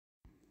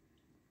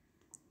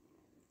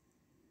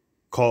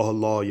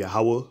Call Allah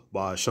Yahweh,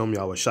 Ba'asham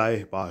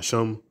Yahushai,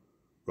 Ba'asham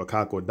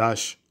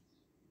Rakakodash.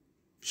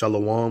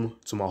 Shalom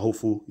to my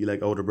hopeful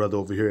elect elder brother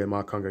over here in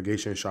my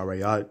congregation,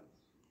 Sharayat.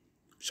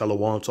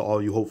 Shalom to all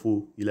you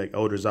hopeful elect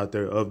elders out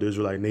there of the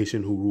Israelite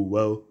nation who rule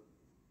well,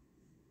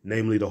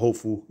 namely the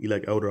hopeful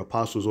elect elder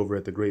apostles over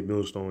at the Great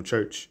Millstone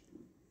Church.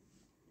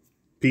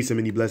 Peace and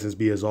many blessings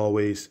be as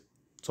always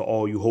to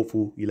all you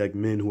hopeful elect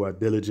men who are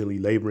diligently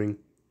laboring,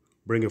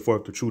 bringing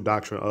forth the true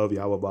doctrine of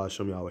Yahweh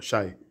Ba'asham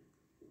Yahushai.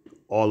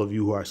 All of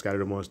you who are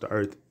scattered amongst the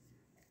earth,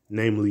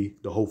 namely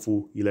the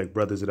hopeful elect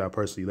brothers that I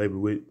personally labor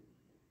with.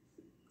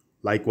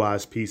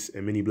 Likewise, peace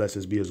and many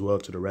blessings be as well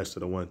to the rest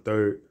of the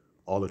 1/3,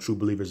 all the true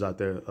believers out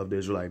there of the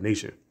Israelite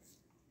nation.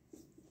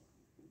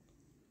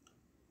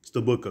 It's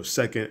the book of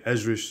 2nd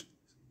Ezra,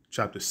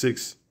 chapter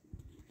 6,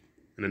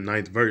 and the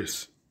 9th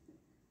verse.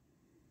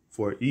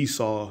 For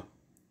Esau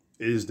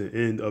is the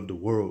end of the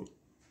world.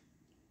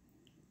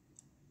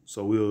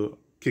 So we'll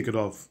kick it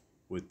off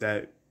with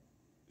that,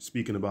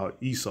 speaking about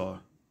Esau.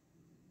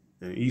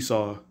 And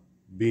Esau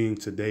being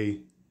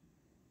today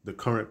the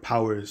current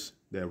powers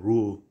that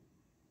rule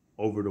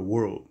over the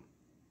world,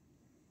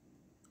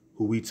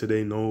 who we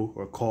today know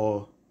or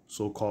call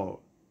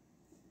so-called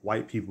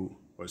white people,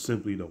 or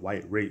simply the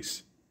white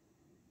race,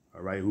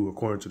 all right, who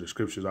according to the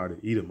scriptures are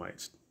the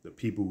Edomites, the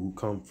people who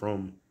come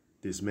from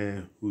this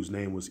man whose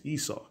name was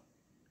Esau.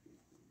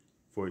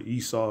 For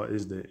Esau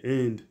is the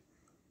end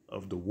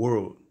of the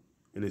world,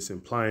 and it's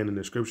implying in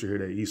the scripture here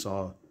that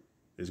Esau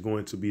is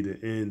going to be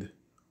the end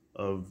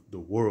of the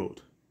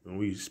world. When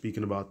we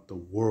speaking about the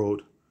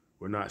world,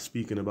 we're not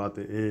speaking about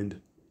the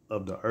end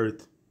of the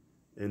earth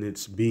and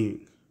its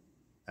being.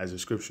 As the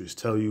scriptures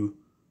tell you,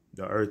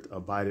 the earth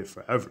abided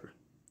forever.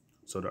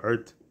 So the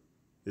earth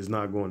is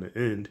not going to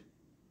end.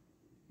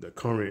 The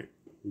current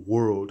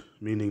world,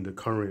 meaning the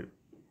current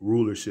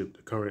rulership,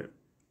 the current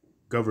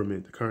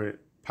government, the current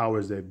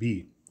powers that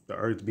be, the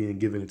earth being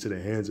given into the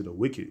hands of the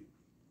wicked,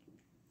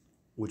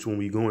 which when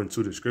we go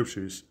into the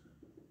scriptures,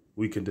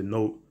 we can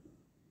denote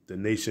the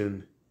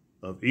nation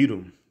of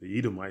Edom, the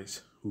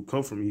Edomites, who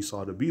come from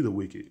Esau to be the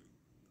wicked.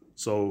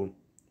 So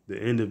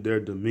the end of their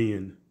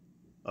dominion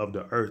of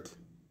the earth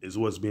is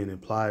what's being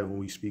implied when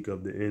we speak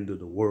of the end of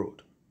the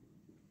world.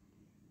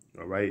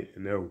 All right.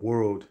 And their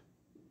world,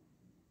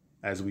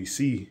 as we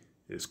see,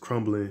 is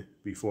crumbling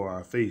before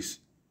our face.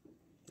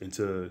 And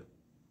to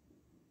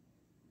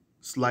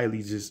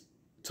slightly just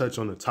touch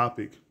on the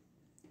topic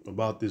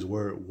about this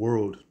word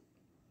world,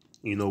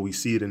 you know, we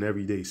see it in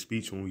everyday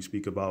speech when we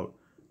speak about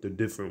the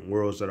different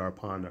worlds that are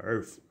upon the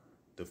earth,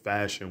 the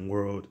fashion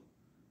world,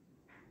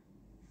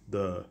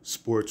 the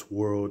sports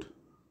world.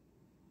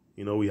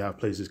 You know, we have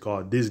places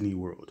called Disney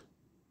World,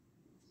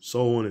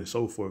 so on and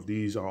so forth.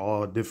 These are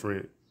all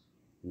different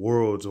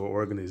worlds or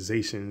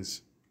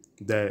organizations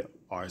that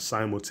are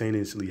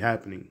simultaneously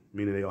happening,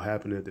 meaning they all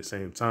happen at the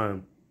same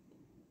time,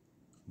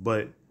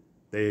 but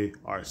they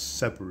are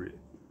separate.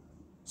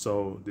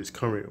 So this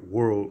current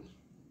world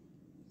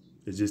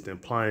is just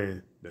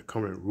implying the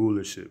current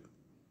rulership,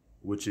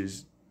 which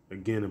is,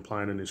 again,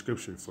 implying in the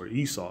scripture, for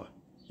Esau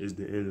is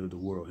the end of the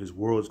world. His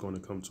world is going to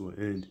come to an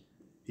end.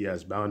 He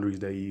has boundaries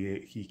that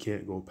he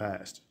can't go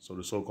past. So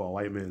the so-called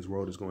white man's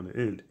world is going to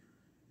end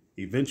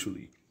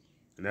eventually.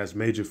 And that's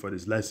major for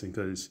this lesson,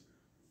 because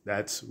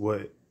that's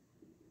what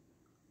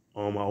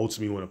I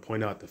ultimately want to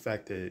point out, the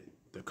fact that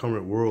the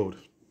current world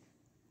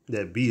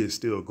that be is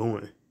still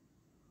going.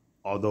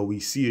 Although we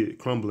see it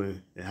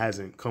crumbling, it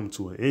hasn't come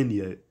to an end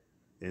yet.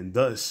 And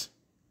thus,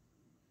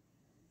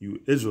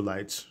 you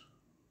Israelites,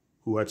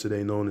 who are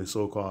today known as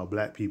so-called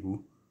black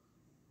people,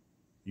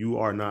 you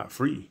are not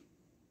free.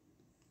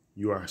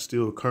 You are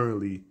still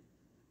currently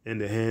in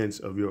the hands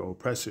of your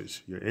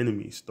oppressors, your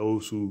enemies,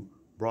 those who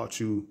brought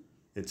you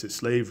into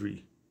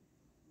slavery,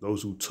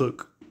 those who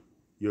took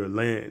your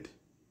land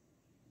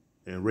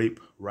and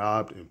raped,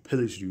 robbed, and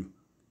pillaged you,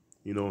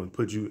 you know, and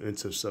put you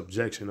into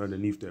subjection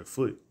underneath their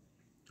foot.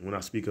 And when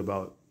I speak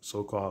about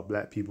so-called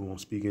black people, I'm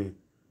speaking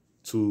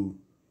to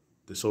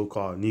the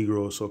so-called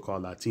Negroes,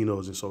 so-called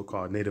Latinos, and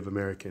so-called Native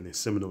American and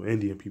Seminole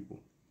Indian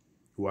people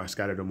who are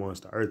scattered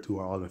amongst the earth, who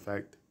are all, in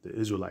fact, the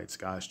Israelites,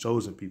 God's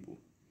chosen people.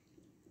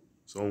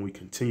 So when we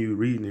continue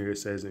reading here, it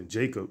says in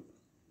Jacob,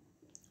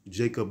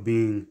 Jacob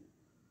being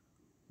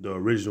the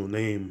original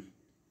name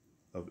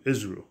of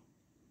Israel,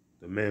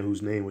 the man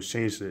whose name was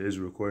changed to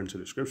Israel according to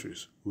the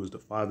scriptures, who is the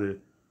father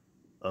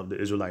of the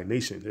Israelite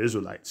nation, the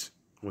Israelites,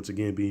 once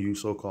again being you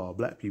so-called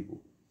black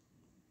people.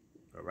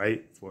 All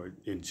right, for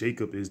in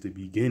Jacob is the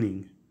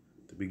beginning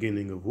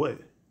of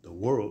what? The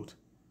world,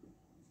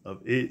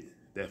 of it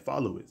that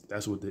followeth.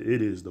 That's what the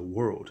it is, the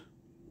world,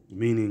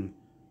 meaning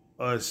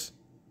us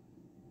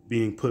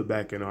being put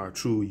back in our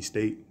true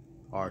estate,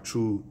 our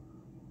true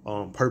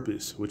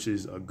purpose, which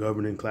is a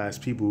governing class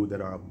people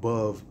that are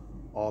above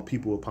all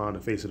people upon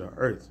the face of the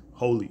earth,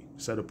 holy,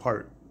 set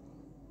apart.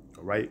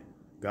 All right,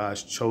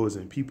 God's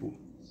chosen people.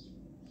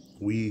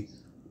 We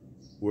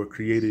were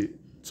created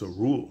to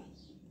rule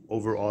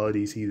over all of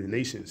these heathen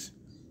nations.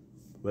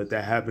 But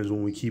that happens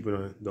when we keep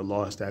the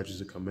law, statutes,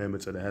 and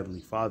commandments of the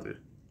Heavenly Father.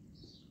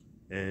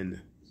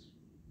 And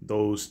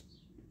those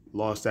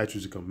laws,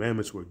 statutes, and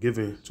commandments were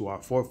given to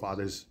our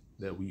forefathers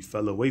that we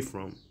fell away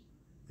from.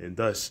 And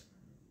thus,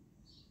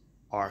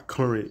 our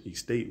current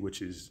estate,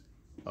 which is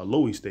a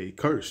low estate,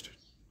 cursed.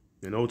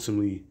 And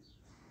ultimately,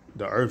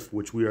 the earth,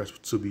 which we are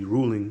to be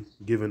ruling,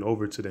 given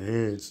over to the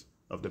hands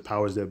of the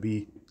powers that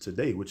be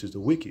today, which is the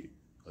wicked.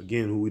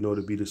 Again, who we know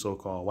to be the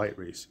so-called white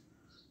race.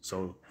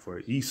 So for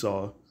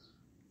Esau,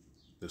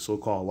 the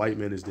so-called white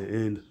man is the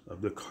end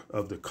of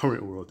the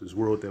current world, this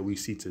world that we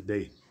see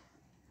today.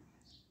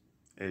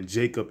 And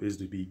Jacob is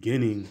the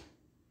beginning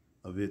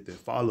of it that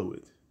follow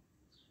it.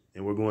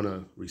 And we're going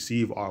to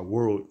receive our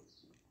world,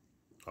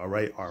 all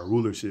right, our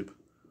rulership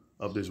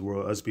of this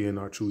world, us being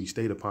our true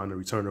estate upon the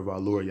return of our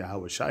Lord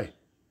Yahweh Shai.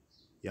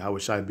 Yahweh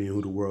Shai being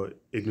who the world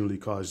ignorantly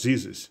calls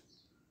Jesus.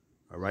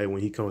 All right,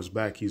 when he comes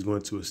back, he's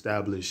going to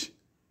establish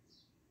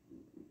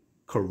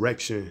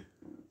correction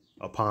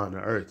upon the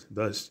earth.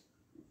 Thus,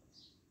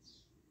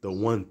 the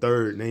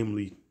 1/3,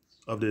 namely,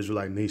 of the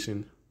Israelite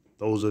nation,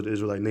 those of the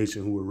Israelite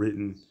nation who were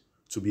written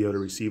to be able to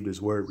receive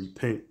this word,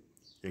 repent,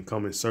 and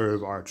come and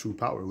serve our true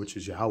power, which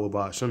is Yahweh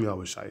Ba'ashem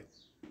Yahweh Shai.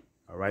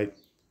 All right,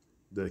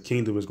 the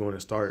kingdom is going to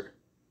start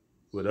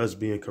with us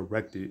being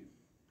corrected,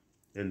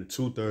 and the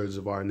 2/3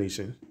 of our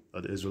nation,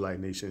 of the Israelite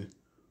nation,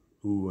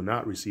 who will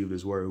not receive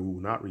this word, who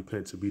will not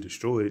repent, to be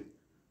destroyed,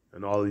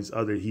 and all these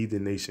other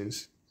heathen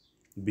nations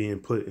being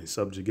put in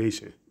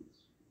subjugation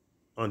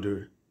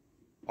under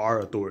our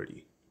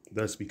authority,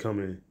 thus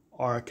becoming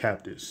our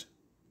captives.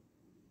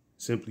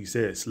 Simply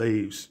said,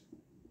 slaves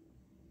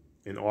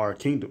in our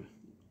kingdom,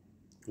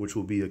 which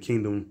will be a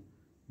kingdom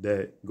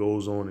that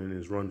goes on and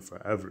is run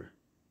forever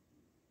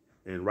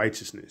in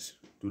righteousness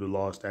through the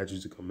law,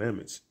 statutes, and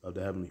commandments of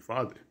the Heavenly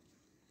Father.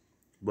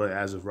 But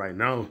as of right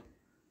now,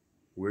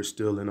 we're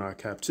still in our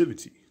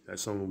captivity.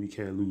 That's something we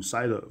can't lose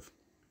sight of.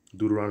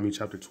 Deuteronomy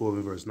chapter 12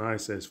 and verse 9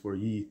 says, "For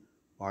ye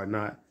are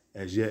not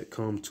as yet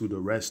come to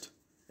the rest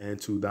and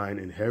to thine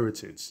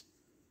inheritance."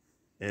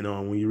 And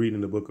when you read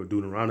in the book of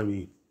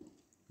Deuteronomy,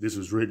 this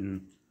was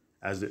written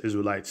as the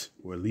Israelites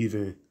were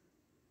leaving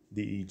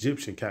the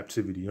Egyptian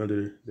captivity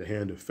under the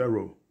hand of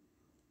Pharaoh.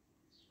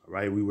 All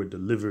right, we were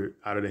delivered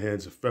out of the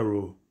hands of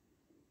Pharaoh.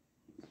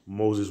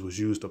 Moses was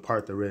used to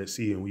part the Red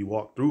Sea, and we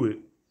walked through it.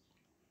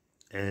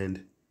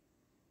 And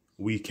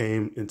we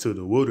came into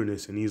the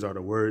wilderness, and these are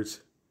the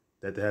words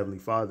that the Heavenly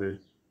Father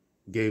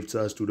gave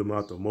to us through the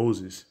mouth of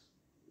Moses.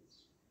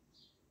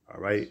 All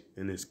right,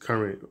 and it's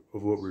current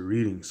of what we're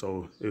reading.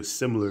 So it's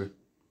similar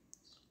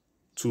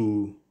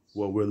to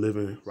what we're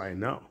living right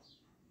now.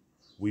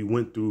 We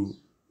went through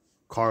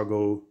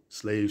cargo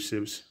slave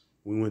ships.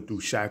 We went through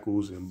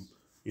shackles and,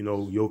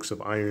 yokes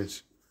of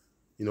irons,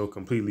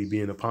 completely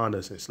being upon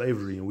us in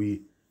slavery. And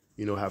we,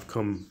 have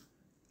come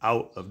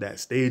out of that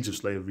stage of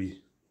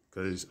slavery,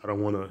 because I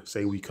don't want to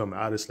say we come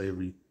out of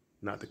slavery,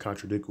 not to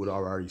contradict what I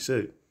already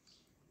said,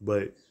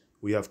 but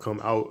we have come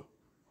out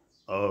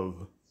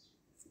of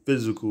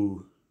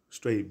physical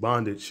straight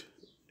bondage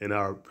and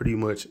are pretty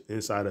much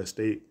inside a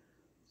state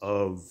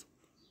of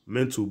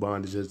mental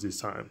bondage at this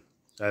time.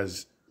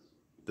 As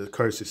the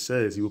curse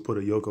says, he will put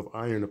a yoke of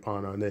iron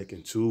upon our neck,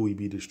 and two, we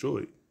be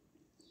destroyed.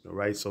 All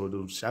right, so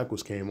those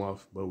shackles came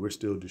off, but we're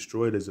still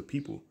destroyed as a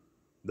people.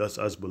 Thus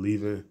us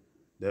believing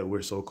that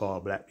we're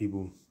so-called black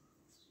people,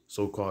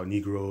 so-called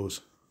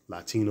Negroes,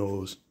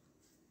 Latinos,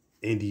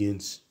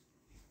 Indians,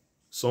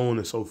 so on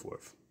and so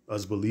forth.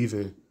 Us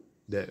believing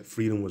that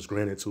freedom was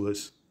granted to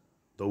us,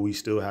 though we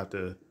still have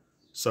to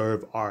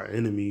serve our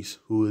enemies,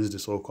 who is the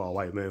so-called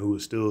white man, who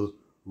is still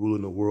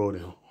ruling the world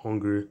in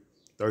hunger,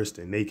 thirst,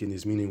 and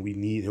nakedness, meaning we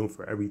need him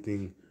for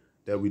everything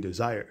that we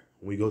desire.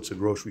 When we go to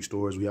grocery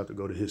stores, we have to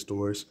go to his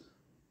stores.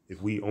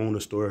 If we own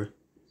a store,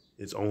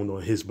 it's owned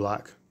on his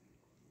block.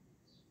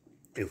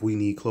 If we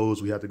need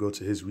clothes, we have to go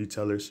to his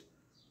retailers.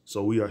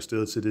 So we are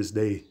still to this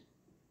day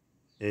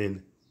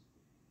in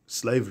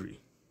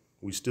slavery.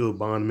 We still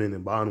bondmen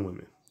and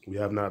bondwomen. We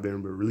have not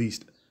been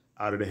released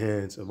out of the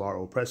hands of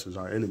our oppressors,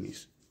 our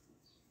enemies.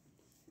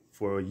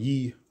 For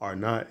ye are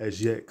not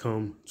as yet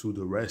come to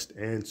the rest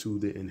and to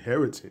the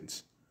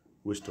inheritance,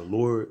 which the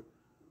Lord,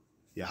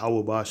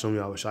 Yahweh Ba'ashem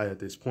Yahweh Shai, at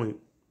this point,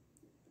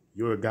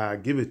 your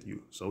God giveth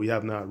you. So we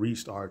have not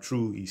reached our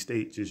true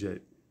estate just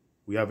yet.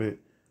 We haven't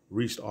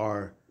reached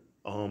our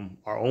own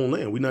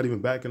land. We're not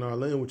even back in our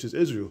land, which is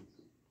Israel.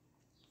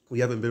 We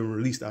haven't been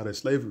released out of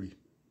slavery.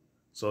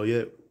 So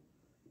yet,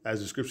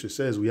 as the scripture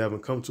says, we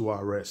haven't come to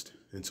our rest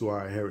and to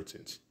our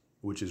inheritance,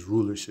 which is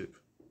rulership,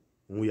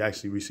 when we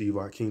actually receive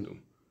our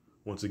kingdom.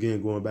 Once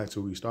again, going back to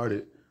where we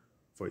started,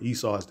 for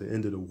Esau is the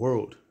end of the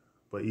world,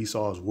 but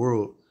Esau's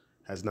world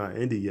has not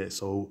ended yet.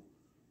 So,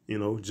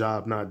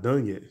 job not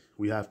done yet.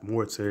 We have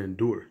more to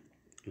endure.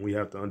 We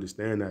have to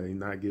understand that and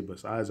not get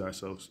besides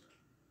ourselves.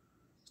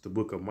 It's the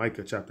book of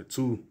Micah, chapter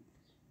 2,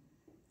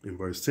 in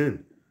verse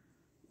 10.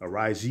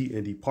 Arise ye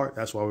and depart.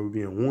 That's why we're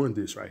being warned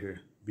this right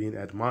here, being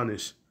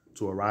admonished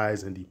to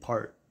arise and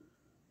depart.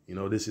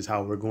 This is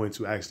how we're going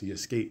to actually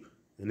escape.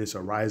 And this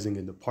arising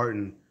and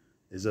departing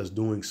is us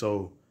doing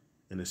so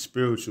in the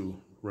spiritual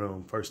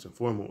realm first and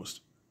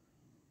foremost.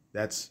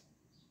 That's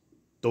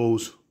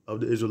those of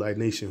the Israelite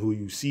nation who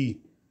you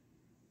see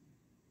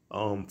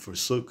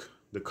forsook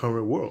the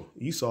current world,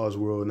 Esau's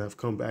world, and have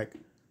come back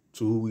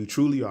to who we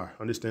truly are,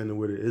 understanding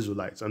we're the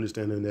Israelites,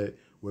 understanding that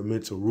we're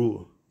meant to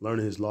rule,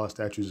 learning his law,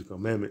 statutes, and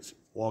commandments,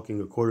 walking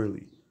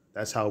accordingly.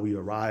 That's how we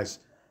arise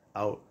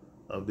out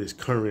of this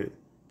current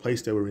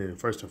place that we're in,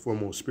 first and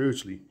foremost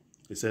spiritually.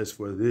 It says,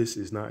 for this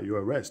is not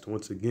your rest.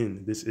 Once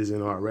again, this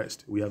isn't our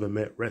rest. We haven't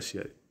met rest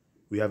yet.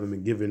 We haven't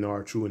been given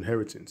our true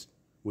inheritance,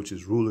 which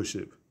is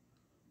rulership,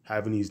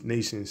 having these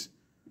nations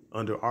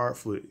under our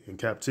foot in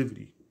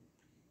captivity.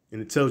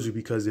 And it tells you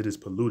because it is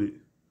polluted.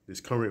 This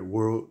current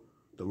world,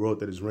 the world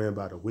that is ran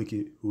by the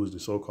wicked, who is the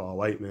so-called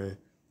white man,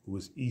 who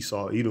is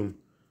Esau, Edom,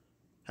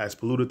 has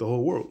polluted the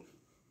whole world.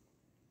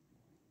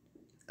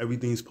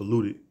 Everything's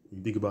polluted.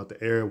 You think about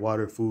the air,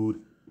 water,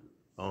 food,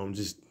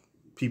 just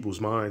people's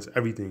minds,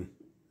 everything.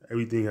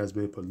 Everything has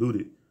been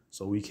polluted.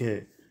 So we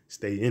can't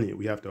stay in it.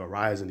 We have to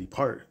arise and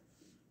depart.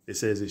 It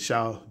says it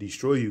shall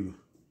destroy you.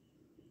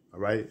 All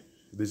right?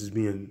 This is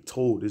being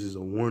told. This is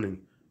a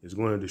warning. It's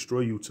going to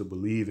destroy you to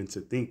believe and to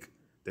think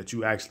that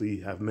you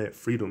actually have met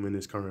freedom in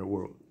this current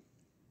world.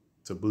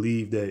 To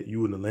believe that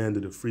you in the land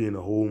of the free and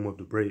the home of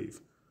the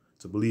brave.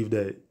 To believe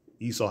that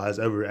Esau has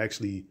ever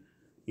actually,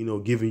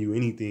 given you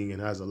anything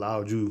and has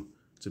allowed you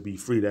to be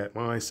free. That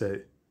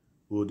mindset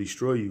will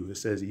destroy you. It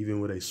says even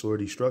with a sore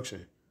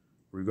destruction,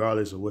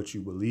 regardless of what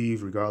you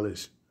believe,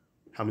 regardless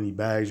how many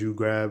bags you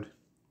grabbed,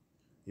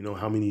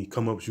 how many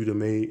come-ups you've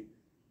made,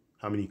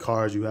 how many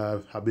cars you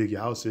have, how big your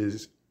house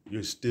is,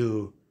 you're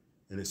still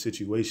in a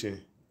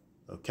situation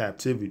of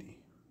captivity,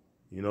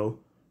 and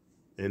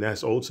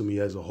that's ultimately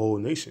as a whole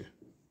nation.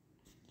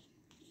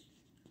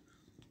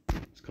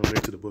 Let's come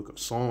into the book of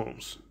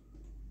Psalms.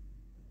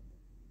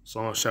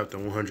 Psalms chapter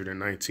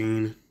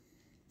 119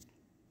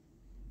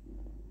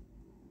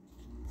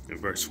 and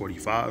verse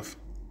 45.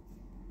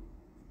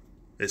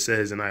 It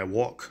says, and I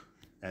walk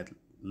at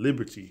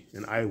liberty,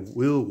 and I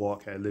will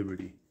walk at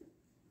liberty.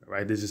 All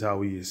right, this is how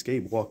we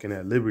escape, walking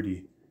at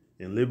liberty.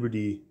 And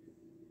liberty,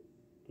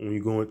 when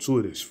you go into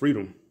it, is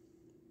freedom.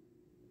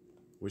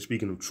 We're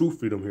speaking of true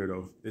freedom here,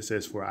 though. It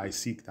says, for I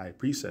seek thy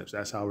precepts.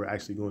 That's how we're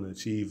actually going to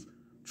achieve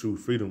true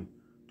freedom,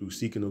 through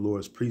seeking the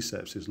Lord's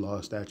precepts, his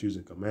laws, statutes,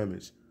 and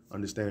commandments,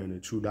 understanding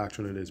the true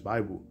doctrine of this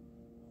Bible.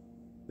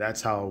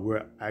 That's how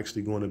we're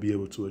actually going to be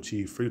able to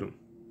achieve freedom.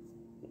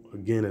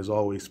 Again, as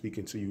always,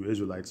 speaking to you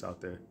Israelites out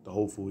there, the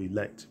hopeful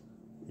elect,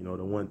 the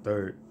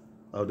 1/3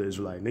 of the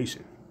Israelite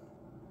nation.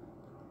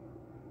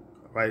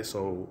 All right,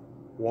 so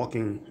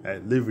walking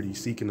at liberty,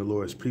 seeking the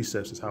Lord's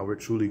precepts is how we're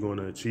truly going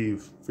to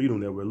achieve freedom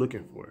that we're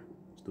looking for.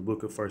 It's the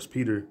book of 1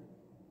 Peter,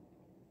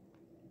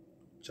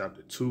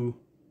 chapter 2.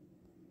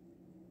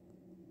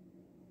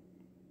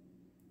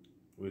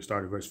 We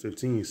start at verse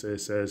 15. It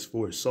says,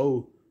 for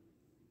so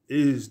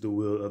is the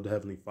will of the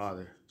Heavenly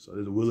Father. So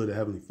the will of the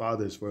Heavenly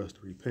Father is for us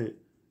to repent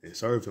and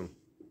serve him.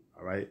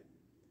 All right,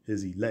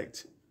 his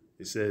elect.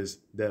 It says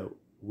that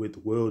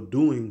with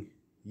well-doing,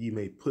 ye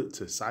may put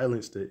to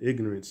silence the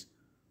ignorance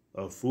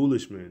of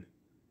foolish men.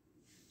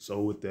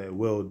 So with that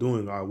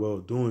well-doing, our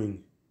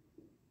well-doing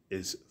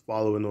is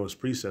following those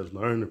precepts,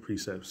 learning the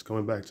precepts,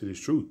 coming back to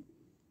this truth.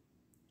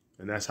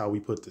 And that's how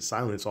we put to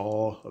silence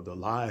all of the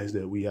lies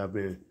that we have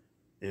been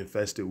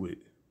infested with.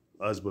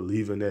 Us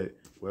believing that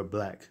we're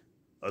black,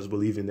 us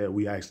believing that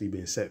we actually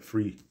been set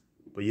free,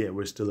 but yet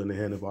we're still in the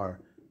hand of our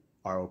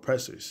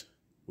oppressors.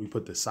 We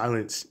put to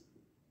silence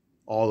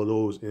all of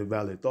those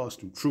invalid thoughts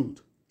through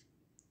truth.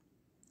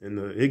 And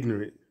the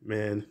ignorant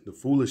man, the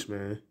foolish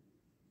man,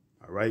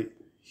 all right,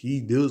 he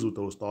deals with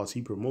those thoughts.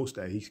 He promotes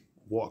that. He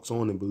walks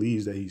on and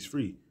believes that he's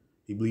free.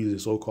 He believes the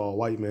so-called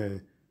white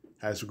man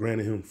has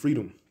granted him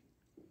freedom.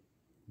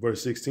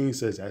 Verse 16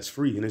 says that's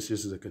free. And it's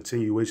just a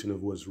continuation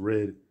of what's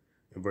read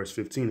in verse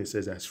 15. It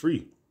says that's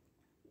free.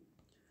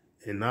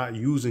 And not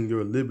using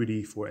your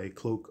liberty for a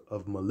cloak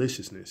of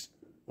maliciousness.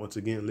 Once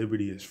again,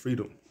 liberty is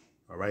freedom.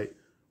 All right.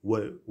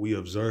 What we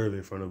observe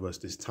in front of us,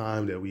 this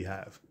time that we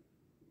have,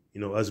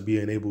 us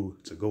being able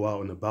to go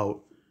out and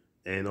about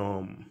and,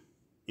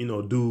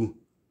 do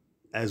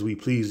as we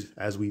please,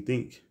 as we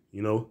think,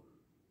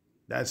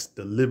 that's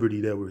the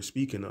liberty that we're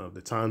speaking of.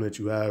 The time that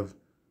you have,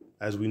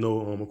 as we know,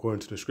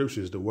 according to the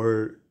scriptures, the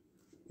word,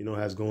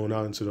 has gone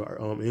out into the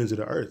ends of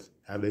the earth.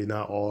 Have they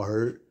not all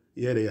heard?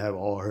 Yeah, they have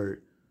all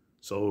heard.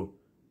 So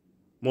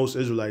most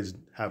Israelites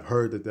have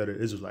heard that they're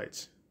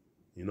Israelites,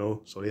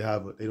 so they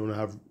don't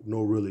have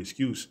no real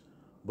excuse.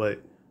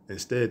 But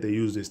instead, they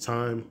use this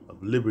time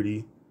of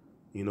liberty,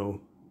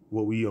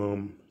 what we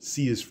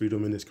see as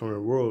freedom in this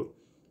current world,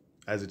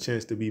 as a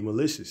chance to be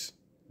malicious,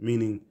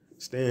 meaning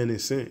stand in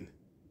sin,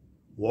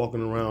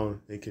 walking around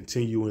and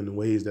continuing in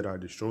ways that are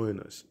destroying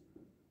us,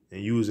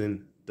 and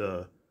using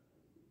the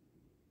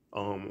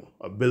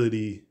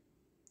ability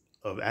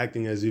of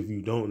acting as if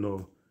you don't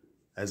know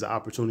as an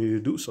opportunity to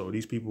do so.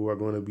 These people are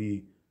going to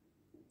be,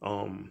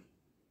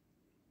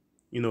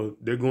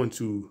 they're going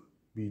to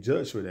be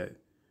judged for that.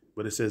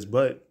 But it says,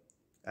 but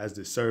as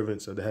the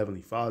servants of the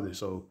Heavenly Father.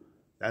 So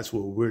That's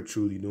what we're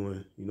truly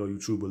doing. You know, you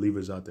true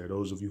believers out there,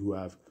 those of you who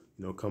have,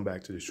 you know, come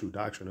back to this true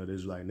doctrine of the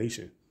Israelite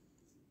nation.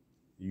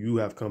 You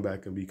have come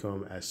back and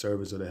become as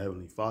servants of the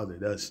Heavenly Father.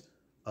 That's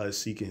us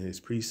seeking his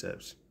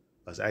precepts,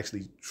 us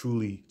actually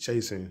truly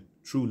chasing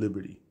true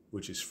liberty,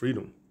 which is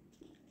freedom.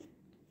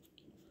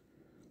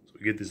 So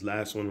we get this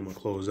last one. I'm going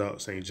to close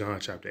out. St.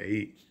 John chapter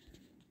 8.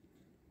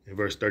 In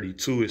verse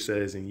 32, it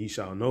says, and ye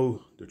shall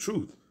know the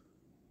truth.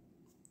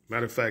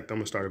 Matter of fact, I'm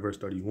going to start at verse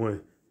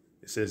 31.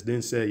 It says,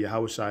 then said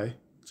Yahushua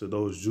to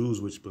those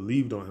Jews which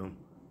believed on him,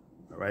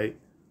 all right,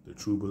 the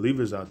true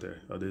believers out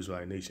there of the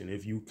Israelite nation,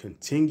 if you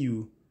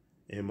continue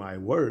in my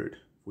word,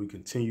 if we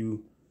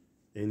continue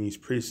in these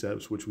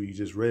precepts, which we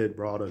just read,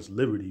 brought us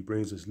liberty,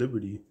 brings us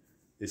liberty,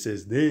 it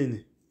says,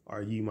 then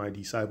are ye my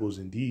disciples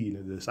indeed.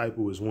 And the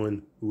disciple is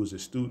one who is a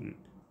student,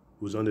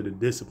 who is under the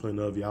discipline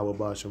of Yahweh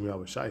Ba'ashem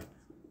Yahushua,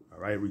 all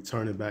right,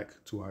 returning back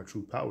to our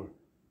true power,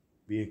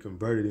 being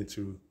converted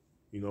into,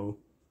 you know,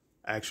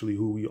 actually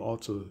who we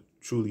ought to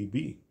truly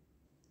be.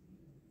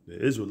 The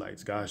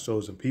Israelites, God's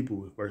chosen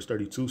people. Verse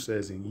 32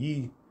 says, and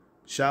ye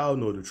shall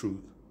know the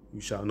truth.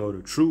 You shall know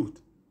the truth,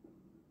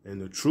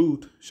 and the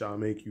truth shall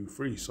make you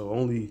free. So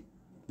only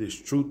this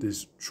truth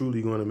is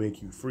truly going to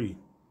make you free.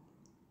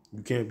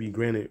 You can't be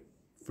granted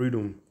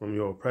freedom from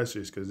your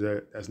oppressors, because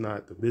that's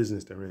not the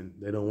business they're in.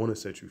 They don't want to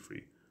set you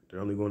free.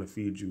 They're only going to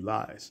feed you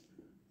lies.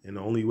 And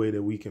the only way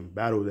that we can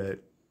battle that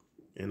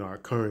in our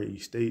current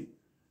state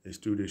is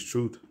through this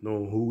truth,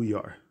 knowing who we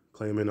are,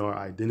 claiming our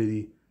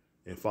identity,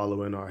 and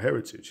following our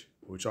heritage,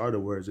 which are the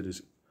words of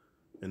this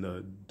and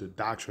the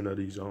doctrine of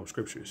these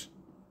scriptures.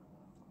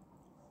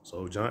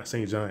 So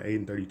St. John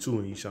 8:32,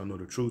 and ye shall know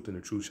the truth, and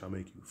the truth shall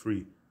make you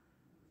free.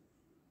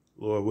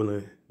 Lord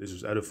willing, this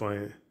was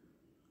edifying.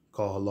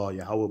 Call Allah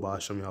Yahweh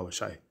Ba'ashem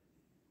Yahushai.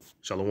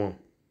 Shalom.